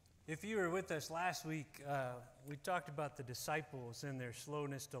If you were with us last week, we talked about the disciples and their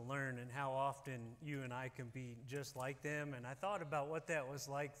slowness to learn and how often you and I can be just like them. And I thought about what that was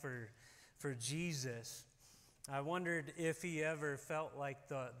like for Jesus. I wondered if he ever felt like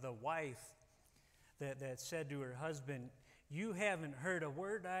the wife that said to her husband, "You haven't heard a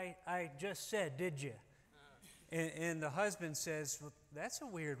word I just said, did you?" And the husband says, "Well, that's a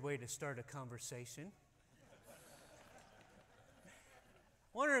weird way to start a conversation."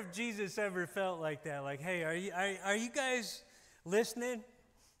 I wonder if Jesus ever felt like that, like, "Hey, are you guys listening?"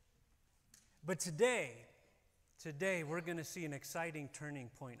 But today we're going to see an exciting turning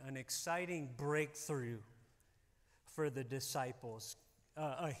point, an exciting breakthrough for the disciples,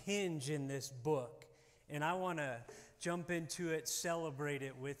 a hinge in this book. And I want to jump into it, celebrate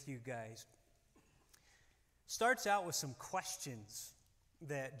it with you guys. Starts out with some questions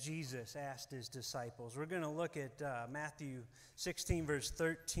that Jesus asked his disciples. We're going to look at Matthew 16, verse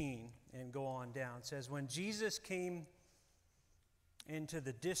 13, and go on down. It says, when Jesus came into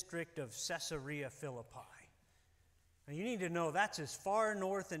the district of Caesarea Philippi. Now you need to know that's as far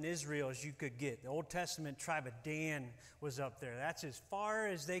north in Israel as you could get. The Old Testament tribe of Dan was up there. That's as far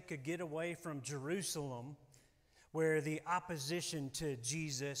as they could get away from Jerusalem, where the opposition to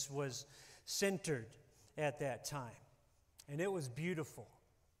Jesus was centered at that time. And it was beautiful.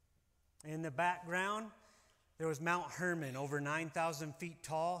 In the background, there was Mount Hermon, over 9,000 feet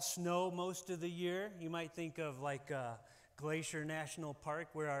tall, snow most of the year. You might think of like Glacier National Park,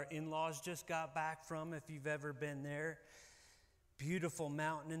 where our in-laws just got back from, if you've ever been there. Beautiful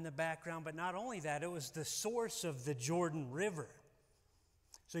mountain in the background. But not only that, it was the source of the Jordan River.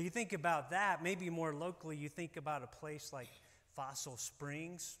 So you think about that, maybe more locally, you think about a place like Fossil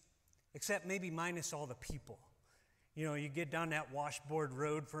Springs, except maybe minus all the people. You know, you get down that washboard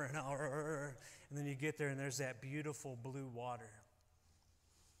road for an hour, and then you get there and there's that beautiful blue water.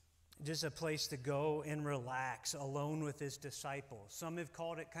 Just a place to go and relax alone with his disciples. Some have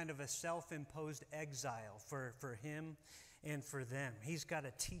called it kind of a self-imposed exile for him and for them. He's got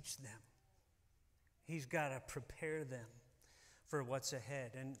to teach them. He's got to prepare them for what's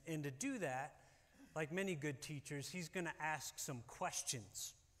ahead. And to do that, like many good teachers, he's going to ask some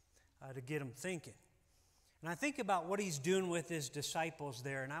questions to get them thinking. And I think about what he's doing with his disciples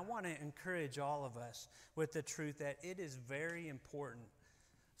there, and I want to encourage all of us with the truth that it is very important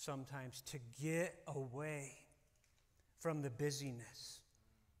sometimes to get away from the busyness,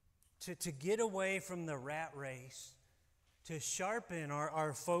 to get away from the rat race, to sharpen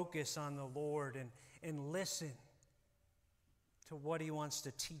our focus on the Lord and listen to what he wants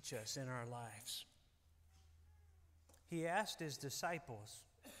to teach us in our lives. He asked his disciples,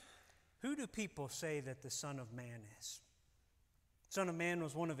 "Who do people say that the Son of Man is?" Son of Man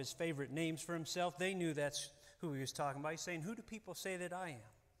was one of his favorite names for himself. They knew that's who he was talking about. He's saying, "Who do people say that I am?"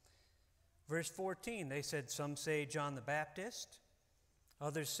 Verse 14, they said, some say John the Baptist,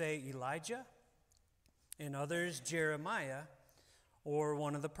 others say Elijah, and others Jeremiah or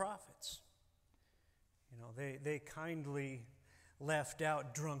one of the prophets. You know, they kindly left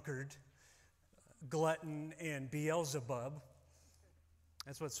out drunkard, glutton, and Beelzebub.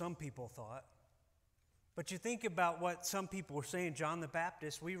 That's what some people thought. But you think about what some people were saying, John the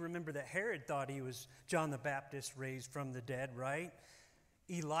Baptist. We remember that Herod thought he was John the Baptist raised from the dead, right?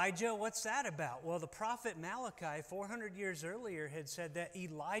 Elijah, what's that about? Well, the prophet Malachi, 400 years earlier, had said that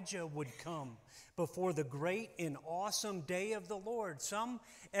Elijah would come before the great and awesome day of the Lord. Some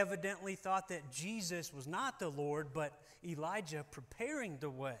evidently thought that Jesus was not the Lord, but Elijah preparing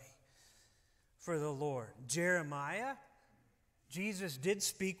the way for the Lord. Jeremiah, Jesus did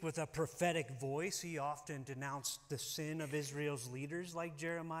speak with a prophetic voice. He often denounced the sin of Israel's leaders like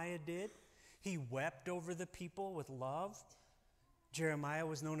Jeremiah did. He wept over the people with love. Jeremiah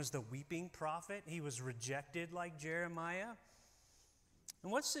was known as the weeping prophet. He was rejected like Jeremiah.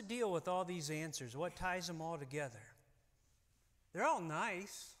 And what's the deal with all these answers? What ties them all together? They're all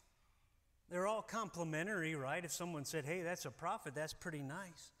nice. They're all complimentary, right? If someone said, "Hey, that's a prophet," that's pretty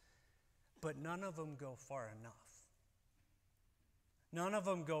nice. But none of them go far enough. None of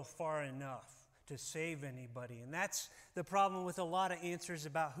them go far enough to save anybody. And that's the problem with a lot of answers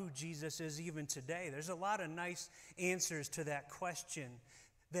about who Jesus is even today. There's a lot of nice answers to that question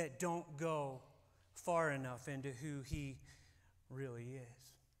that don't go far enough into who he really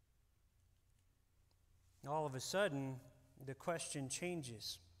is. All of a sudden, the question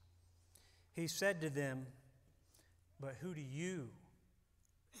changes. He said to them, "But who do you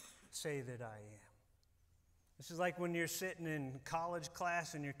say that I am?" This is like when you're sitting in college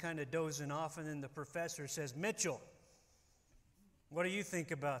class and you're kind of dozing off, and then the professor says, "Mitchell, what do you think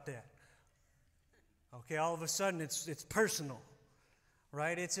about that?" Okay, all of a sudden it's personal.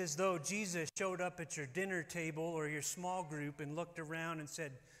 right? It's as though Jesus showed up at your dinner table or your small group and looked around and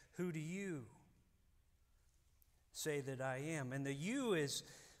said, "Who do you say that I am?" And the "you" is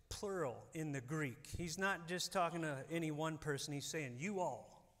plural in the Greek. He's not just talking to any one person. He's saying, "You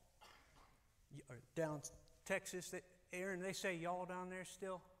all." Down Texas, Aaron, they say y'all down there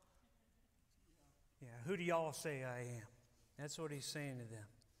still? Yeah, who do y'all say I am? That's what he's saying to them.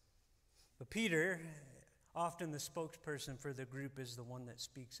 But Peter, often the spokesperson for the group, is the one that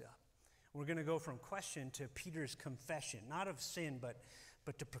speaks up. We're going to go from question to Peter's confession, not of sin, but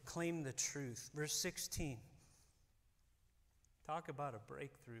to proclaim the truth. Verse 16. Talk about a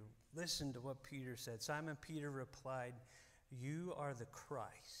breakthrough. Listen to what Peter said. Simon Peter replied, "You are the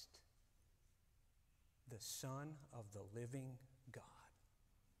Christ, the Son of the living God."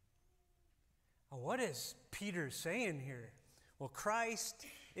 Now, what is Peter saying here? Well, Christ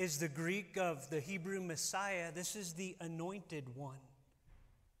is the Greek of the Hebrew Messiah. This is the anointed one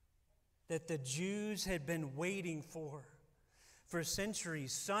that the Jews had been waiting for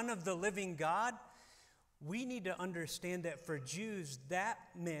centuries. Son of the living God. We need to understand that for Jews,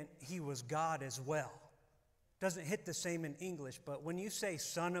 that meant he was God as well. Doesn't hit the same in English, but when you say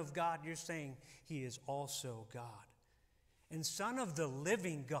Son of God, you're saying he is also God. And Son of the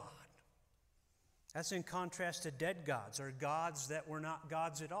living God. That's in contrast to dead gods, or gods that were not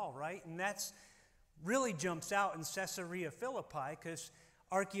gods at all, right? And that's really jumps out in Caesarea Philippi, because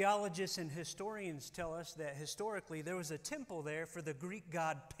archaeologists and historians tell us that historically there was a temple there for the Greek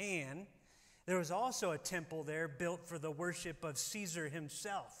god Pan. There was also a temple there built for the worship of Caesar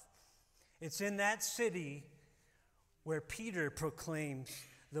himself. It's in that city where Peter proclaims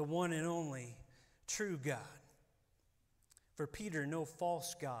the one and only true God. For Peter, no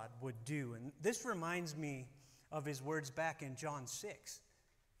false god would do. And this reminds me of his words back in John 6.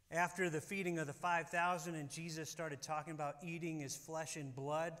 After the feeding of the 5,000 and Jesus started talking about eating his flesh and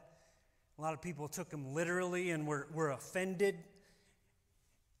blood, a lot of people took him literally and were offended.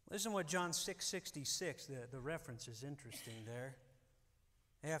 Listen to what John 6:66, the reference is interesting there.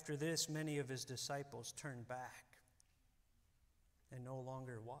 After this, many of his disciples turned back and no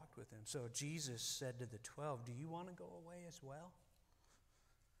longer walked with him. So Jesus said to the 12, "Do you want to go away as well?"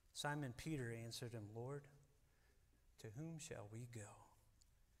 Simon Peter answered him, "Lord, to whom shall we go?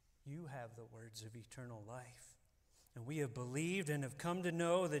 You have the words of eternal life, and we have believed and have come to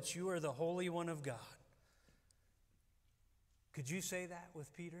know that you are the Holy One of God." Could you say that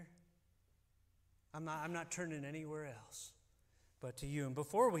with Peter? I'm not turning anywhere else but to you. And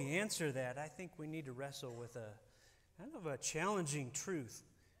before we answer that, I think we need to wrestle with a kind of a challenging truth.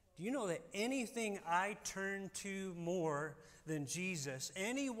 Do you know that anything I turn to more than Jesus,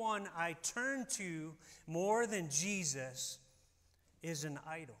 anyone I turn to more than Jesus, is an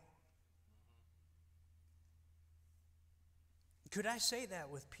idol? Could I say that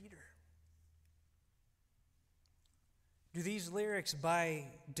with Peter? Do these lyrics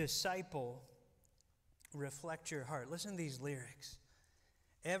by Disciple reflect your heart? Listen to these lyrics.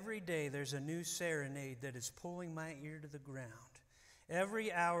 Every day there's a new serenade that is pulling my ear to the ground. Every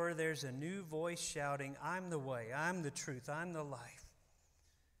hour there's a new voice shouting, "I'm the way, I'm the truth, I'm the life."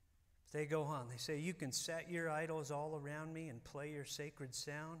 They go on. They say, "You can set your idols all around me and play your sacred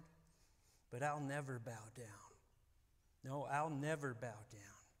sound, but I'll never bow down. No, I'll never bow down.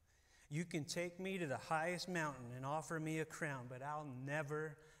 You can take me to the highest mountain and offer me a crown, but I'll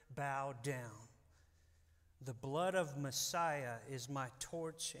never bow down. The blood of Messiah is my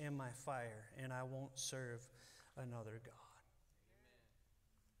torch and my fire, and I won't serve another God."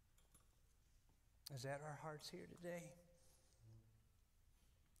 Amen. Is that our hearts here today?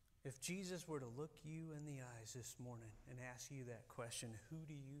 If Jesus were to look you in the eyes this morning and ask you that question, "Who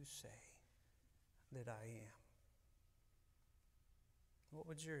do you say that I am?" what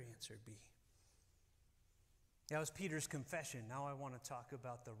would your answer be? That was Peter's confession. Now I want to talk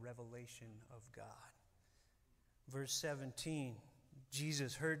about the revelation of God. Verse 17,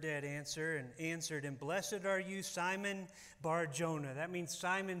 Jesus heard that answer and answered him, "Blessed are you, Simon Bar-Jonah." That means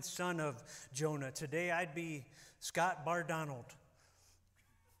Simon, son of Jonah. Today I'd be Scott Bar-Donald.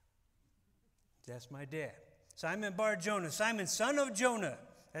 That's my dad. Simon Bar-Jonah, Simon, son of Jonah.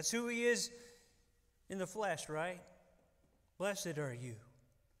 That's who he is in the flesh, right? Blessed are you.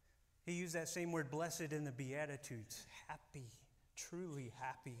 He used that same word, blessed, in the Beatitudes. Happy, truly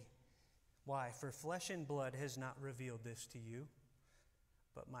happy. Why? For flesh and blood has not revealed this to you,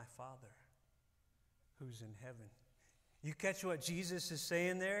 but my Father who's in heaven. You catch what Jesus is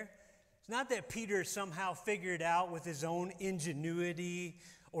saying there? It's not that Peter somehow figured out with his own ingenuity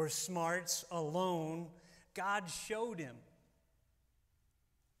or smarts alone. God showed him.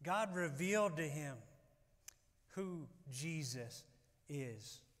 God revealed to him who Jesus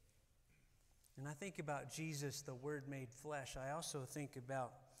is. And I think about Jesus, the Word made flesh. I also think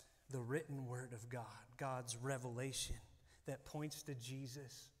about the written Word of God, God's revelation that points to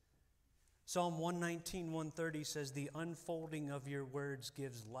Jesus. Psalm 119, 130 says, the unfolding of your words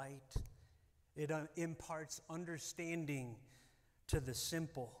gives light. It imparts understanding to the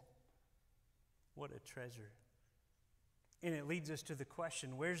simple. What a treasure. And it leads us to the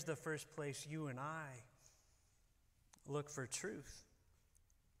question, where's the first place you and I look for truth?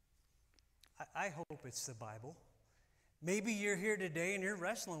 I hope it's the Bible. Maybe you're here today and you're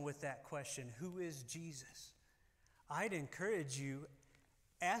wrestling with that question, who is Jesus? I'd encourage you,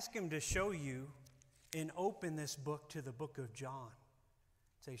 ask him to show you and open this book to the book of John.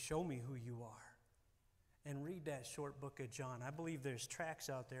 Say, show me who you are. And read that short book of John. I believe there's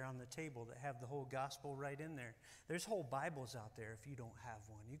tracts out there on the table that have the whole gospel right in there. There's whole Bibles out there if you don't have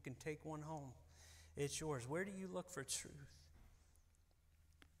one. You can take one home. It's yours. Where do you look for truth?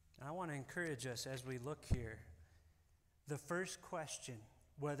 And I want to encourage us as we look here. The first question,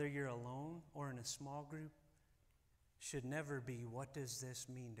 whether you're alone or in a small group, should never be, what does this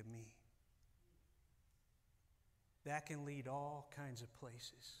mean to me? That can lead all kinds of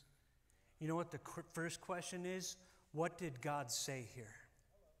places. You know what the first question is? What did God say here?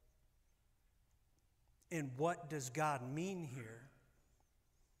 And what does God mean here?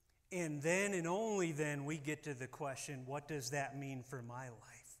 And then and only then we get to the question, what does that mean for my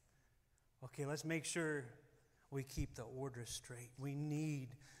life? Okay, let's make sure we keep the order straight. We need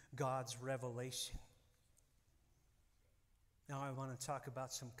God's revelation. Now I want to talk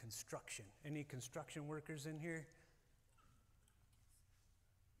about some construction. Any construction workers in here?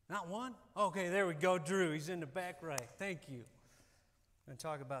 Not one? Okay, there we go, Drew. He's in the back right. Thank you. I'm going to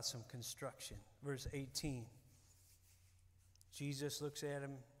talk about some construction. Verse 18. Jesus looks at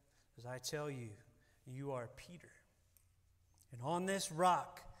him, as I tell you, you are Peter. And on this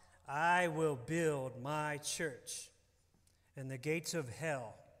rock I will build my church, and the gates of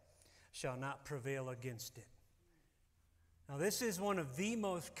hell shall not prevail against it. Now, this is one of the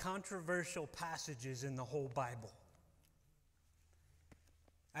most controversial passages in the whole Bible.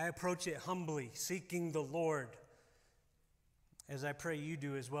 I approach it humbly, seeking the Lord, as I pray you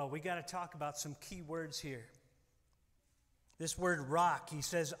do as well. We got to talk about some key words here. This word rock, he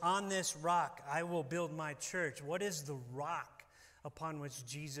says, on this rock I will build my church. What is the rock upon which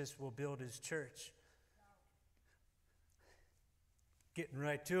Jesus will build his church? Getting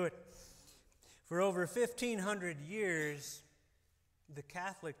right to it. For over 1,500 years, the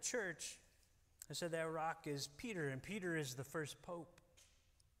Catholic Church has said that rock is Peter, and Peter is the first pope.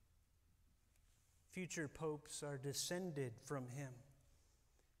 Future popes are descended from him.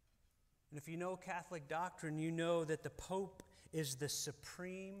 And if you know Catholic doctrine, you know that the Pope is the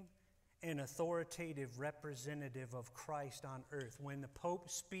supreme and authoritative representative of Christ on earth. When the Pope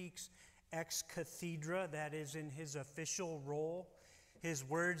speaks ex cathedra, that is in his official role, his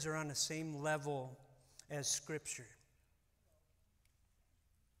words are on the same level as Scripture.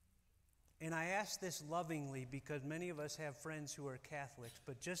 And I ask this lovingly because many of us have friends who are Catholics,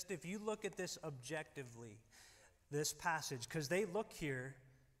 but just if you look at this objectively, this passage, because they look here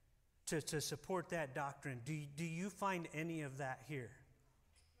to support that doctrine, do you find any of that here?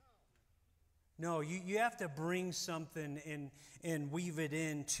 No, you have to bring something and weave it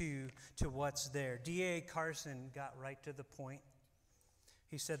into what's there. D.A. Carson got right to the point.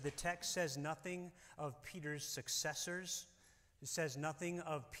 He said the text says nothing of Peter's successors. It says nothing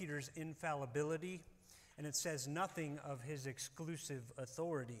of Peter's infallibility, and it says nothing of his exclusive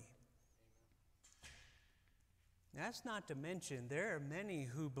authority. That's not to mention, there are many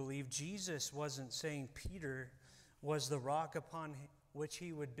who believe Jesus wasn't saying Peter was the rock upon which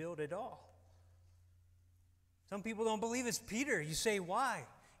he would build it all. Some people don't believe it's Peter. You say, why?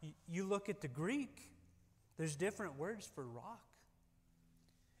 You look at the Greek. There's different words for rock.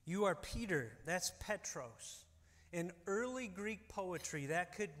 You are Peter. That's Petros. In early Greek poetry,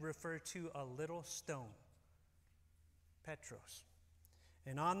 that could refer to a little stone. Petros.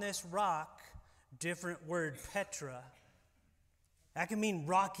 And on this rock, different word, Petra, that can mean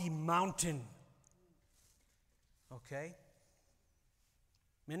rocky mountain. Okay?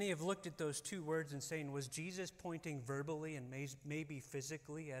 Many have looked at those two words and saying, was Jesus pointing verbally and maybe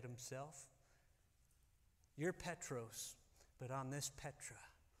physically at himself? You're Petros, but on this Petra,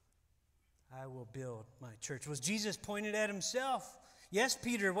 I will build my church. Was Jesus pointed at himself? Yes,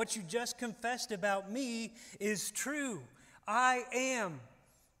 Peter, what you just confessed about me is true. I am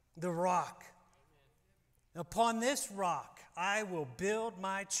the rock. Upon this rock, I will build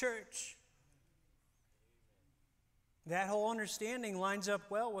my church. That whole understanding lines up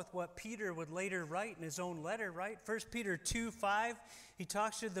well with what Peter would later write in his own letter, right? 1 Peter 2:5, he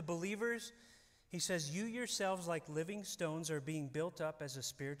talks to the believers. He says, "You yourselves, like living stones, are being built up as a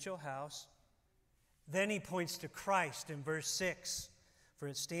spiritual house." Then he points to Christ in verse 6. "For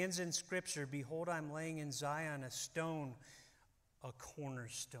it stands in Scripture, behold, I'm laying in Zion a stone, a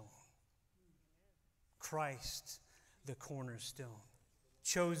cornerstone." Christ, the cornerstone.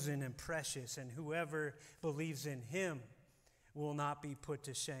 Chosen and precious, and whoever believes in him will not be put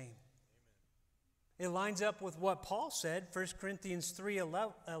to shame. It lines up with what Paul said, 1 Corinthians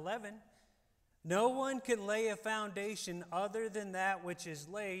 3:11. "No one can lay a foundation other than that which is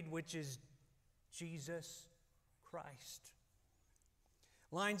laid, which is Jesus Christ."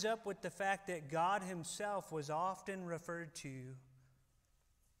 Lines up with the fact that God himself was often referred to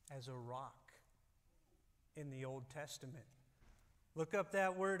as a rock in the Old Testament. Look up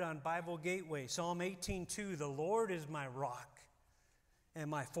that word on Bible Gateway. Psalm 18:2, "The Lord is my rock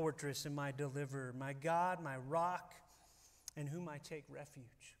and my fortress and my deliverer, my God, my rock, in whom I take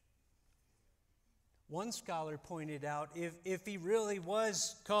refuge." One scholar pointed out, if he really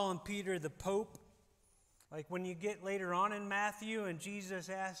was calling Peter the Pope, like when you get later on in Matthew and Jesus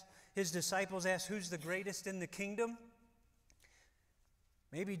asked, his disciples asked, "Who's the greatest in the kingdom?"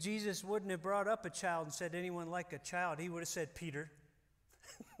 Maybe Jesus wouldn't have brought up a child and said, "Anyone like a child?" He would have said, "Peter."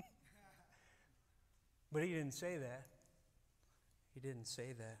 But he didn't say that. He didn't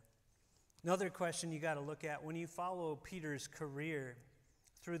say that. Another question you got to look at, when you follow Peter's career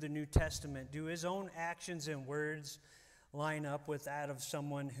through the New Testament, do his own actions and words line up with that of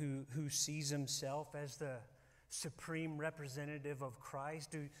someone who sees himself as the supreme representative of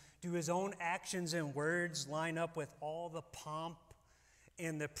Christ? Do his own actions and words line up with all the pomp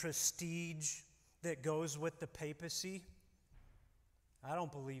and the prestige that goes with the papacy? I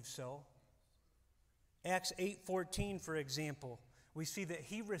don't believe so. Acts 8:14, for example, we see that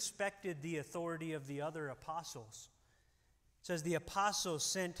he respected the authority of the other apostles. It says the apostles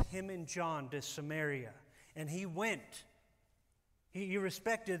sent him and John to Samaria, and he went. He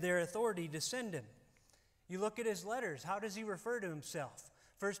respected their authority to send him. You look at his letters, how does he refer to himself?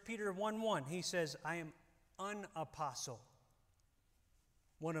 1 Peter 1:1, he says, "I am an apostle."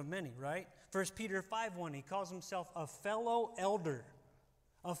 One of many, right? 1 Peter 5:1, he calls himself a fellow elder.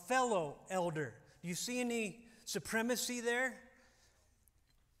 A fellow elder. Do you see any supremacy there?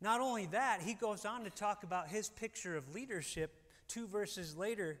 Not only that, he goes on to talk about his picture of leadership. 2 verses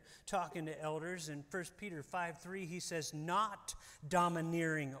later, talking to elders in 1 Peter 5:3, he says, "Not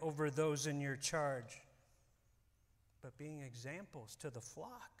domineering over those in your charge, but being examples to the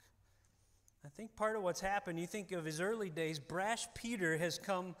flock." I think part of what's happened, you think of his early days, brash Peter has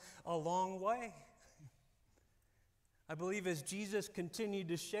come a long way. I believe as Jesus continued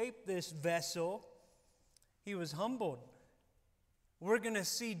to shape this vessel, he was humbled. We're going to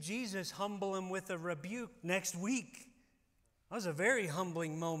see Jesus humble him with a rebuke next week. That was a very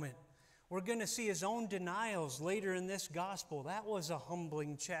humbling moment. We're going to see his own denials later in this gospel. That was a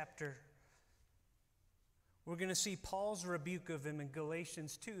humbling chapter. We're going to see Paul's rebuke of him in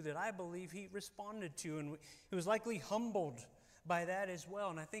Galatians 2 that I believe he responded to, and he was likely humbled by that as well.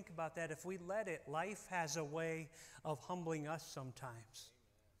 And I think about that. If we let it, life has a way of humbling us sometimes.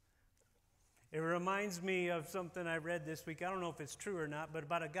 It reminds me of something I read this week. I don't know if it's true or not, but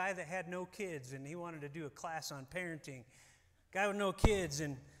about a guy that had no kids, and he wanted to do a class on parenting. Guy with no kids,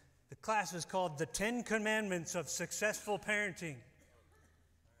 and the class was called The 10 Commandments of Successful Parenting.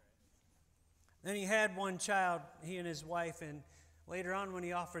 Then he had one child, he and his wife, and later on when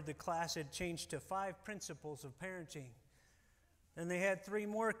he offered the class, it changed to 5 principles of parenting. And they had 3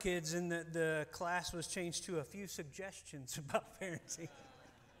 more kids, and the class was changed to a few suggestions about parenting.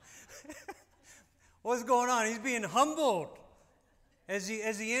 What's going on? He's being humbled as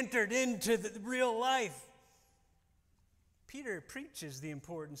he entered into the real life. Peter preaches the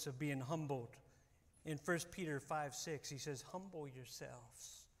importance of being humbled. In 1 Peter 5:6, he says, "Humble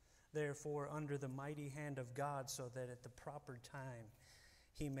yourselves, therefore, under the mighty hand of God, so that at the proper time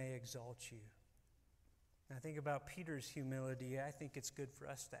he may exalt you." And I think about Peter's humility. I think it's good for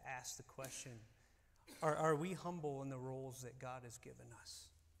us to ask the question, are we humble in the roles that God has given us?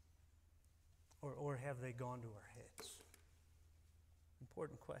 Or have they gone to our heads?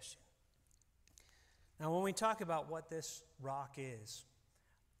 Important question. Now, when we talk about what this rock is,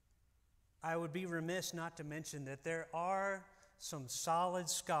 I would be remiss not to mention that there are some solid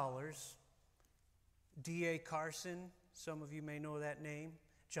scholars. D.A. Carson, some of you may know that name.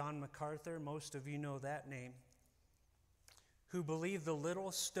 John MacArthur, most of you know that name, who believe the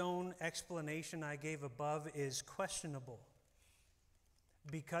little stone explanation I gave above is questionable.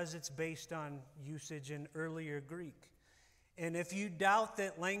 because it's based on usage in earlier Greek. And if you doubt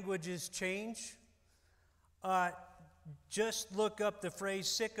that languages change, just look up the phrase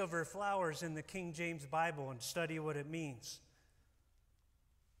 "sick of her flowers" in the King James Bible and study what it means.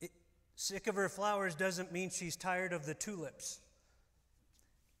 Sick of her flowers doesn't mean she's tired of the tulips.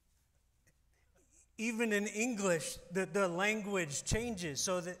 Even in English, the language changes,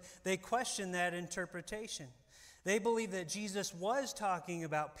 so that they question that interpretation. They believe that Jesus was talking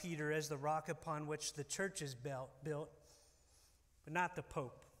about Peter as the rock upon which the church is built, but not the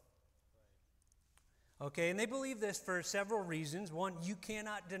Pope. Okay, and they believe this for several reasons. One, you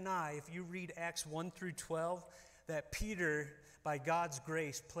cannot deny, if you read Acts 1 through 12, that Peter, by God's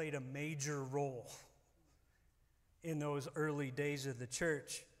grace, played a major role in those early days of the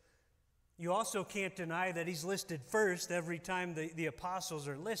church. You also can't deny that he's listed first every time the apostles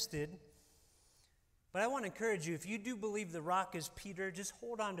are listed. But I want to encourage you, if you do believe the rock is Peter, just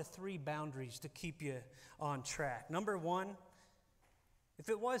hold on to 3 boundaries to keep you on track. Number 1, if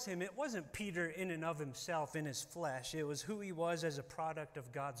it was him, it wasn't Peter in and of himself, in his flesh. It was who he was as a product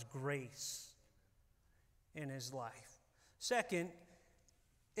of God's grace in his life. Second,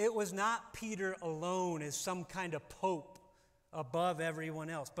 it was not Peter alone as some kind of pope above everyone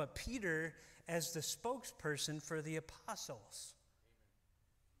else, but Peter as the spokesperson for the apostles.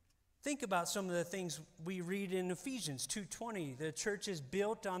 Think about some of the things we read in Ephesians 2:20. The church is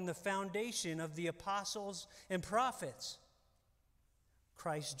built on the foundation of the apostles and prophets.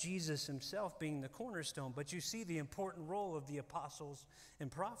 Christ Jesus himself being the cornerstone, but you see the important role of the apostles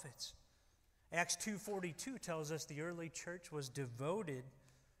and prophets. Acts 2:42 tells us the early church was devoted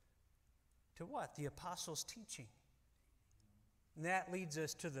to what? The apostles' teaching. And that leads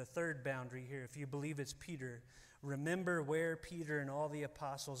us to the third boundary here. If you believe it's Peter, remember where Peter and all the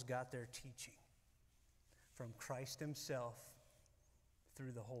apostles got their teaching. From Christ himself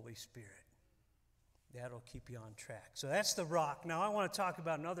through the Holy Spirit. That'll keep you on track. So that's the rock. Now I want to talk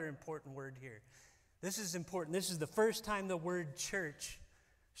about another important word here. This is important. This is the first time the word church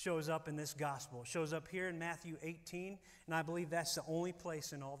shows up in this gospel. It shows up here in Matthew 18, and I believe that's the only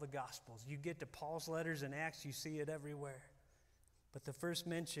place in all the gospels. You get to Paul's letters and Acts, you see it everywhere. But the first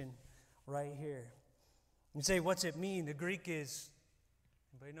mention right here. You say, what's it mean? The Greek is,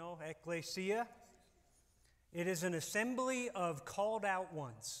 anybody know? Ecclesia. It is an assembly of called out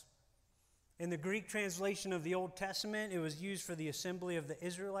ones. In the Greek translation of the Old Testament, it was used for the assembly of the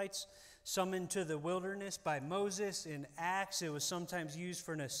Israelites summoned to the wilderness by Moses. In Acts, it was sometimes used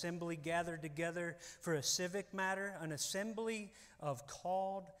for an assembly gathered together for a civic matter, an assembly of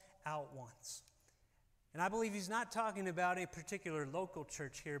called out ones. And I believe he's not talking about a particular local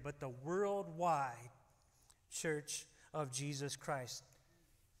church here, but the worldwide church of Jesus Christ.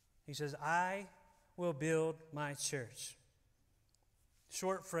 He says, I will build my church.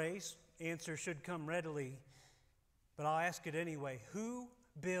 Short phrase, answer should come readily, but I'll ask it anyway. Who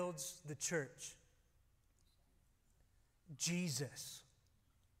builds the church? Jesus.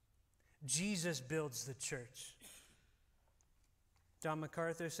 Jesus builds the church. John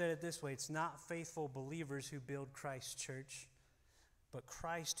MacArthur said it this way: it's not faithful believers who build Christ's church, but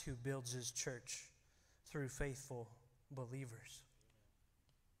Christ who builds his church through faithful believers.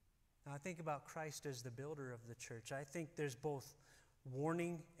 Now I think about Christ as the builder of the church. I think there's both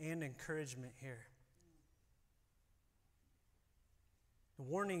warning and encouragement here. The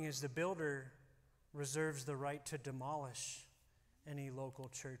warning is the builder reserves the right to demolish any local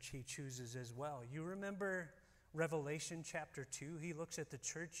church he chooses as well. You remember Revelation chapter 2? He looks at the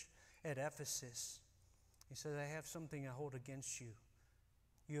church at Ephesus. He says, I have something I hold against you.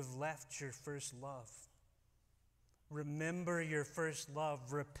 You have left your first love. Remember your first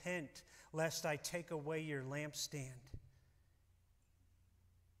love. Repent, lest I take away your lampstand.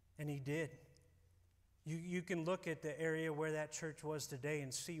 And he did. You can look at the area where that church was today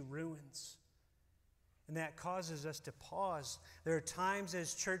and see ruins. And that causes us to pause. There are times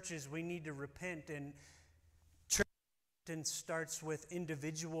as churches we need to repent, and church repentance starts with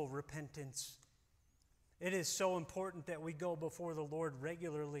individual repentance. It is so important that we go before the Lord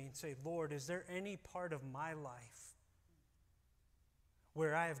regularly and say, Lord, is there any part of my life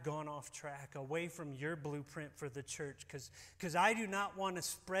where I have gone off track, away from your blueprint for the church? Because I do not want to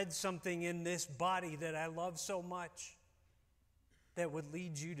spread something in this body that I love so much that would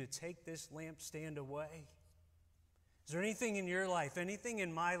lead you to take this lampstand away. Is there anything in your life, anything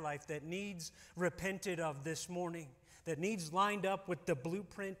in my life that needs repented of this morning, that needs lined up with the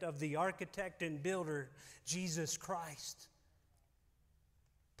blueprint of the architect and builder, Jesus Christ?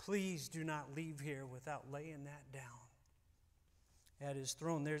 Please do not leave here without laying that down at his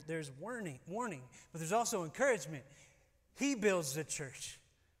throne. There's warning, but there's also encouragement. He builds the church.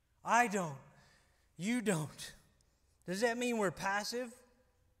 I don't. You don't. Does that mean we're passive?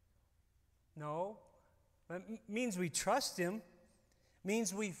 No. It means we trust Him. It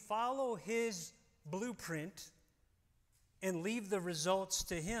means we follow His blueprint and leave the results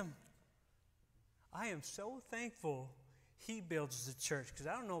to Him. I am so thankful He builds the church, because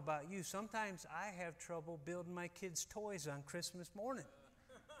I don't know about you, sometimes I have trouble building my kids' toys on Christmas morning.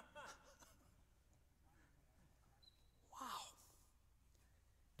 Wow.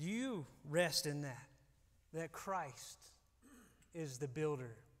 Do you rest in that Christ is the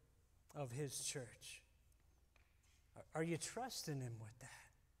builder of His church? Are you trusting Him with that?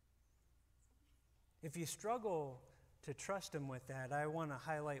 If you struggle to trust Him with that, I want to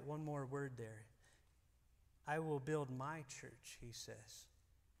highlight one more word there. I will build my church, He says.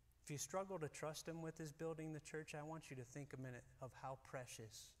 If you struggle to trust Him with His building the church, I want you to think a minute of how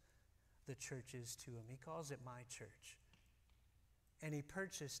precious the church is to Him. He calls it my church. And He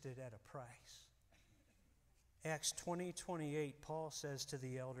purchased it at a price. Acts 20:28, Paul says to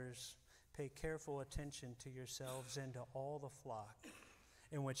the elders, pay careful attention to yourselves and to all the flock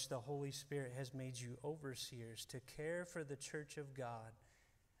in which the Holy Spirit has made you overseers to care for the church of God,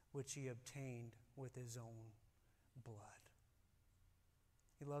 which He obtained with His own blood.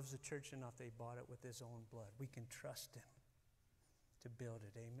 He loves the church enough that He bought it with His own blood. We can trust Him to build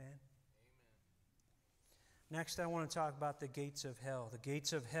it. Amen? Amen. Next, I want to talk about the gates of hell. The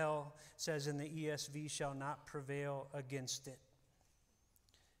gates of hell, says in the ESV, shall not prevail against it.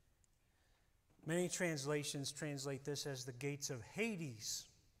 Many translations translate this as the gates of Hades.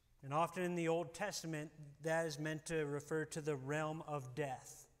 And often in the Old Testament, that is meant to refer to the realm of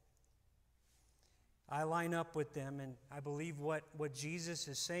death. I line up with them, and I believe what Jesus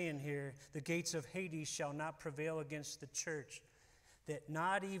is saying here, the gates of Hades shall not prevail against the church, that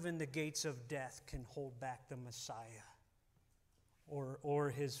not even the gates of death can hold back the Messiah or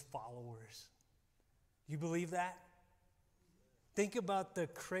His followers. You believe that? Think about the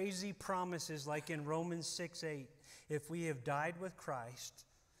crazy promises like in Romans 6:8. If we have died with Christ,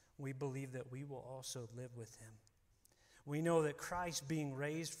 we believe that we will also live with Him. We know that Christ, being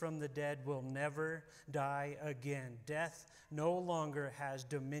raised from the dead, will never die again. Death no longer has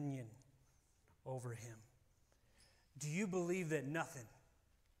dominion over Him. Do you believe that nothing,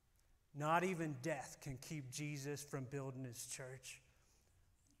 not even death, can keep Jesus from building His church?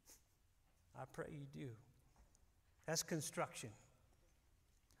 I pray you do. That's construction.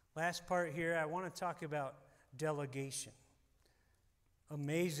 Last part here, I want to talk about delegation.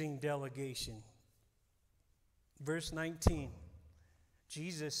 Amazing delegation. Verse 19,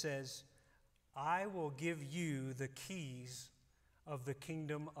 Jesus says, I will give you the keys of the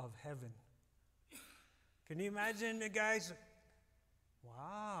kingdom of heaven. Can you imagine the guys?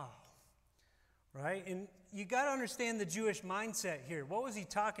 Wow. Right? And you got to understand the Jewish mindset here. What was He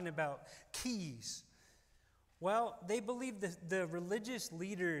talking about? Keys. Well, they believed the religious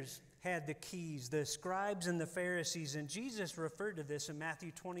leaders had the keys, the scribes and the Pharisees, and Jesus referred to this in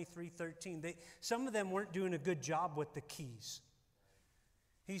Matthew 23:13. Some of them weren't doing a good job with the keys.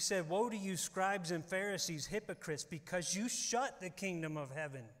 He said, woe to you, scribes and Pharisees, hypocrites, because you shut the kingdom of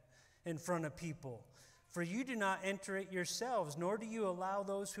heaven in front of people. For you do not enter it yourselves, nor do you allow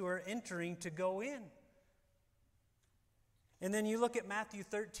those who are entering to go in. And then you look at Matthew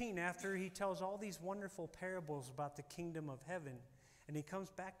 13, after He tells all these wonderful parables about the kingdom of heaven, and He comes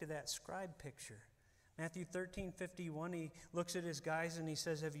back to that scribe picture. Matthew 13:51, He looks at His guys and He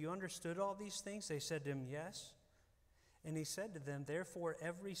says, have you understood all these things? They said to Him, yes. And He said to them, therefore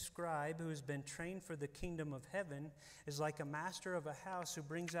every scribe who has been trained for the kingdom of heaven is like a master of a house who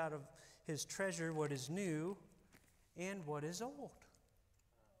brings out of his treasure what is new and what is old.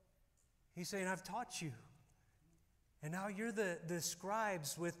 He's saying, I've taught you. And now you're the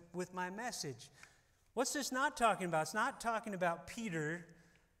scribes with my message. What's this not talking about? It's not talking about Peter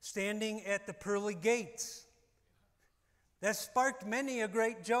standing at the pearly gates. That sparked many a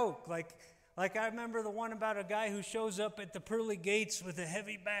great joke. Like I remember the one about a guy who shows up at the pearly gates with a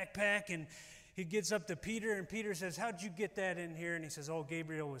heavy backpack, and he gets up to Peter, and Peter says, how'd you get that in here? And he says, oh,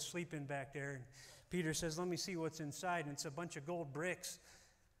 Gabriel was sleeping back there. And Peter says, let me see what's inside. And it's a bunch of gold bricks.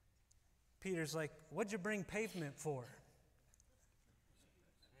 Peter's like, what'd you bring pavement for?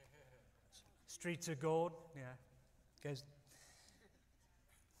 Streets of gold? Yeah. Guys,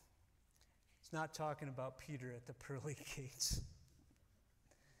 it's not talking about Peter at the pearly gates.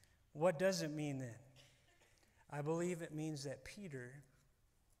 What does it mean then? I believe it means that Peter,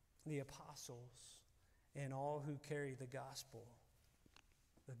 the apostles, and all who carry the gospel,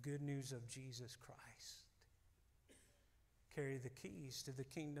 the good news of Jesus Christ, carry the keys to the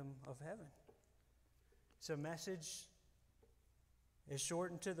kingdom of heaven. It's a message As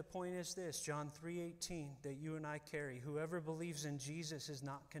short and to the point as this, John 3:18, that you and I carry. Whoever believes in Jesus is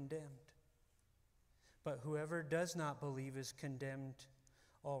not condemned. But whoever does not believe is condemned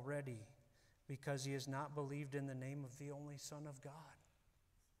already, because he has not believed in the name of the only Son of God.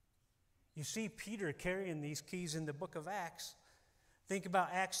 You see Peter carrying these keys in the book of Acts. Think about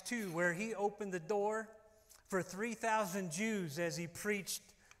Acts 2, where he opened the door for 3,000 Jews as he preached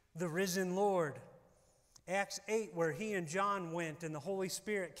the risen Lord. Acts 8, where he and John went and the Holy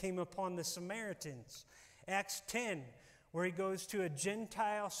Spirit came upon the Samaritans. Acts 10, where he goes to a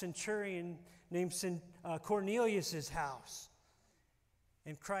Gentile centurion named Cornelius' house.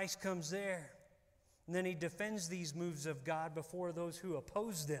 And Christ comes there. And then he defends these moves of God before those who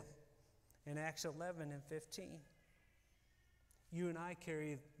oppose them in Acts 11 and 15. You and I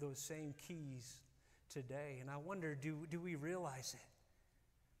carry those same keys today. And I wonder, do we realize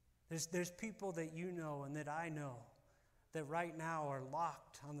it? There's people that you know and that I know that right now are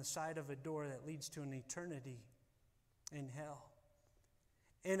locked on the side of a door that leads to an eternity in hell.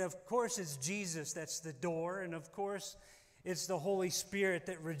 And of course it's Jesus that's the door, and of course it's the Holy Spirit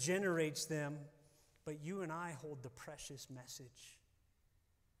that regenerates them. But you and I hold the precious message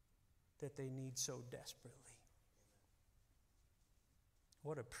that they need so desperately.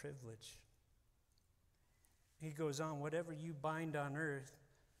 What a privilege. He goes on, whatever you bind on earth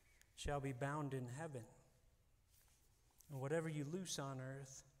shall be bound in heaven. And whatever you loose on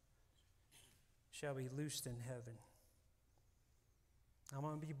earth shall be loosed in heaven. I'm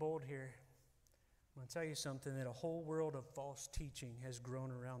going to be bold here. I'm going to tell you something, that a whole world of false teaching has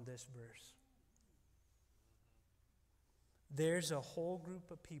grown around this verse. There's a whole group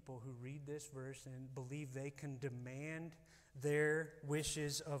of people who read this verse and believe they can demand their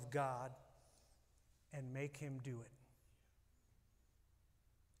wishes of God and make him do it,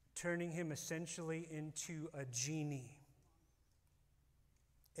 turning him essentially into a genie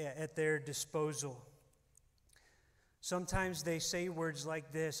at their disposal. Sometimes they say words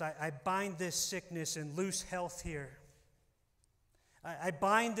like this: I bind this sickness and loose health here. I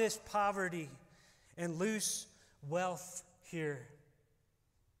bind this poverty and loose wealth here.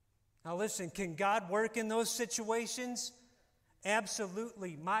 Now listen, can God work in those situations?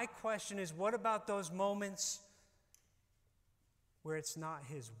 Absolutely. My question is, what about those moments where it's not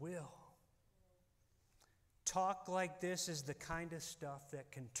his will? Talk like this is the kind of stuff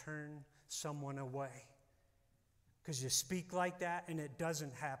that can turn someone away. Because you speak like that and it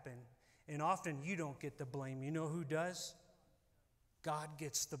doesn't happen. And often you don't get the blame. You know who does? God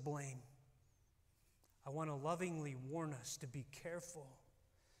gets the blame. I want to lovingly warn us to be careful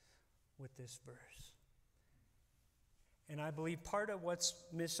with this verse. And I believe part of what's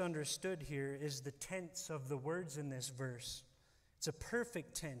misunderstood here is the tense of the words in this verse. It's a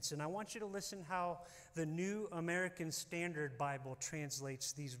perfect tense. And I want you to listen how the New American Standard Bible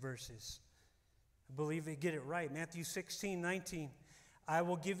translates these verses. I believe they get it right. Matthew 16:19. I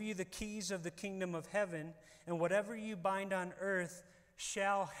will give you the keys of the kingdom of heaven, and whatever you bind on earth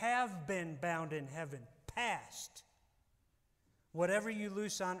shall have been bound in heaven. Past. Whatever you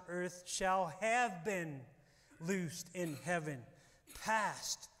loose on earth shall have been loosed in heaven.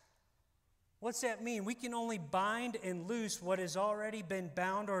 Past. What's that mean? We can only bind and loose what has already been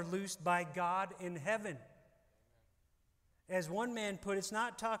bound or loosed by God in heaven. As one man put, it's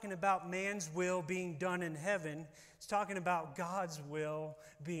not talking about man's will being done in heaven. It's talking about God's will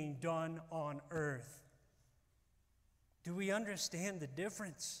being done on earth. Do we understand the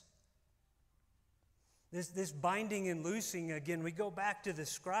difference? This binding and loosing, again, we go back to the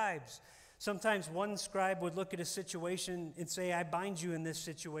scribes. Sometimes one scribe would look at a situation and say, I bind you in this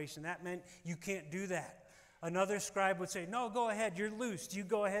situation. That meant you can't do that. Another scribe would say, no, go ahead, you're loosed. You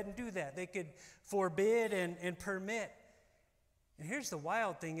go ahead and do that. They could forbid and permit. And here's the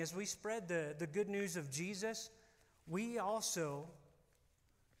wild thing. As we spread the good news of Jesus, we also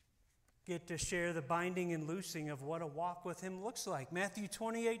get to share the binding and loosing of what a walk with him looks like. Matthew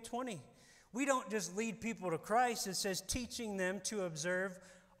 28:20. We don't just lead people to Christ. It says, teaching them to observe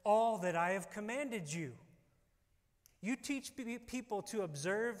all that I have commanded you. You teach people to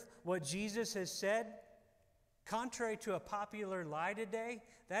observe what Jesus has said, contrary to a popular lie today,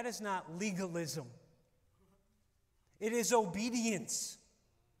 that is not legalism. It is obedience.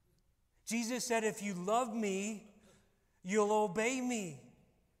 Jesus said, if you love me, you'll obey me.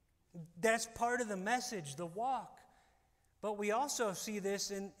 That's part of the message, the walk. But we also see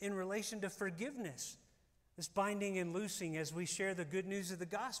this in relation to forgiveness. This binding and loosing as we share the good news of the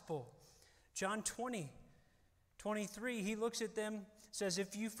gospel. John 20:23, he looks at them, says,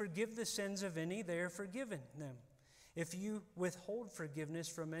 if you forgive the sins of any, they are forgiven them. If you withhold forgiveness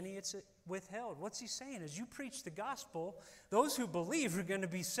from any, it's withheld. What's he saying? As you preach the gospel, those who believe are going to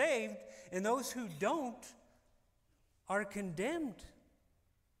be saved, and those who don't are condemned.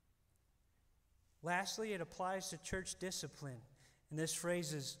 Lastly, it applies to church discipline. And this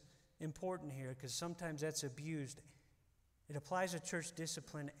phrase is important here because sometimes that's abused. It applies to church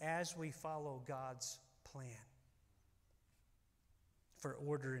discipline as we follow God's plan for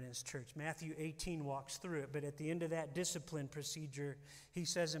order in his church. Matthew 18 walks through it, but at the end of that discipline procedure, he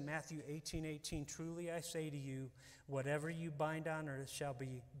says in Matthew 18:18, "Truly I say to you, whatever you bind on earth shall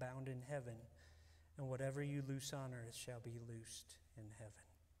be bound in heaven, and whatever you loose on earth shall be loosed in heaven."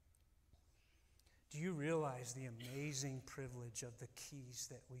 Do you realize the amazing privilege of the keys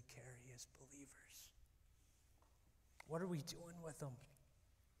that we carry as believers? What are we doing with them?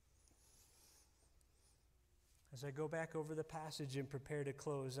 As I go back over the passage and prepare to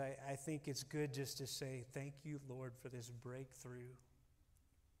close, I think it's good just to say, thank you, Lord, for this breakthrough.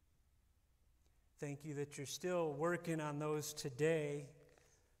 Thank you that you're still working on those today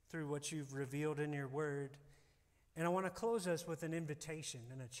through what you've revealed in your word. And I want to close us with an invitation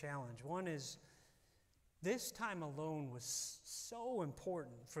and a challenge. One is, this time alone was so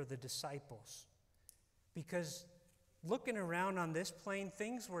important for the disciples because looking around on this plain,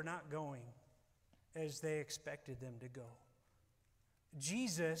 things were not going as they expected them to go.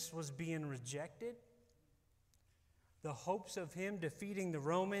 Jesus was being rejected. The hopes of him defeating the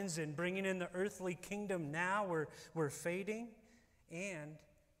Romans and bringing in the earthly kingdom now were fading. And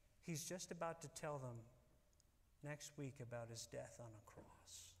he's just about to tell them next week about his death on a cross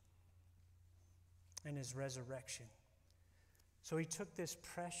and his resurrection. So he took this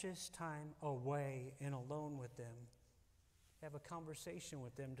precious time away and alone with them, have a conversation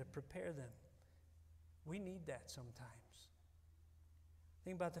with them to prepare them. We need that sometimes.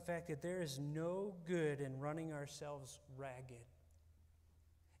 Think about the fact that there is no good in running ourselves ragged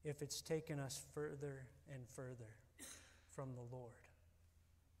if it's taken us further and further from the Lord.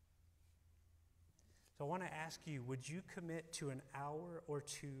 So I want to ask you, would you commit to an hour or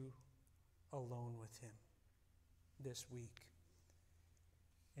two alone with him this week?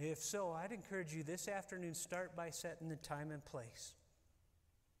 If so, I'd encourage you this afternoon, start by setting the time and place.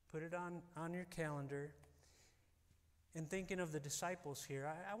 Put it on your calendar. And thinking of the disciples here,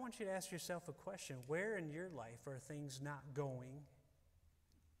 I want you to ask yourself a question. Where in your life are things not going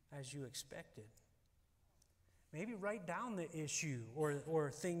as you expected? Maybe write down the issue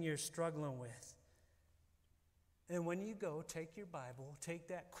or thing you're struggling with. And when you go, take your Bible, take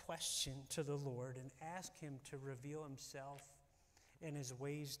that question to the Lord and ask him to reveal himself and his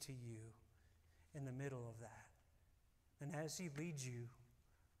ways to you in the middle of that. And as he leads you,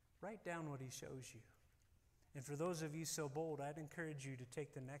 write down what he shows you. And for those of you so bold, I'd encourage you to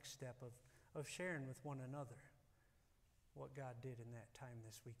take the next step of sharing with one another what God did in that time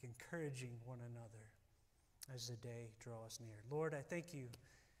this week, encouraging one another as the day draws near. Lord, I thank you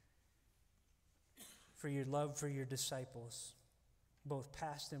for your love for your disciples, both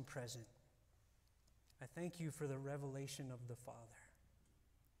past and present. I thank you for the revelation of the Father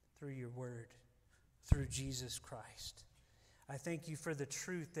through your word, through Jesus Christ. I thank you for the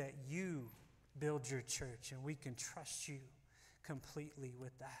truth that you build your church, and we can trust you completely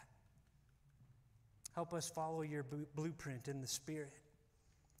with that. Help us follow your blueprint in the Spirit.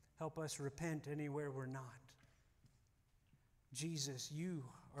 Help us repent anywhere we're not. Jesus, you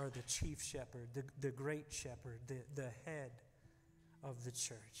are the chief shepherd, the great shepherd, the head of the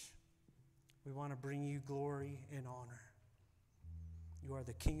church. We want to bring you glory and honor. You are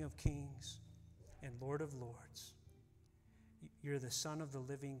the King of kings and Lord of lords. You're the Son of the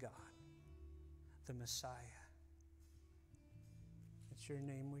living God, the Messiah. It's your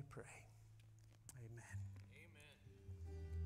name we pray. Amen.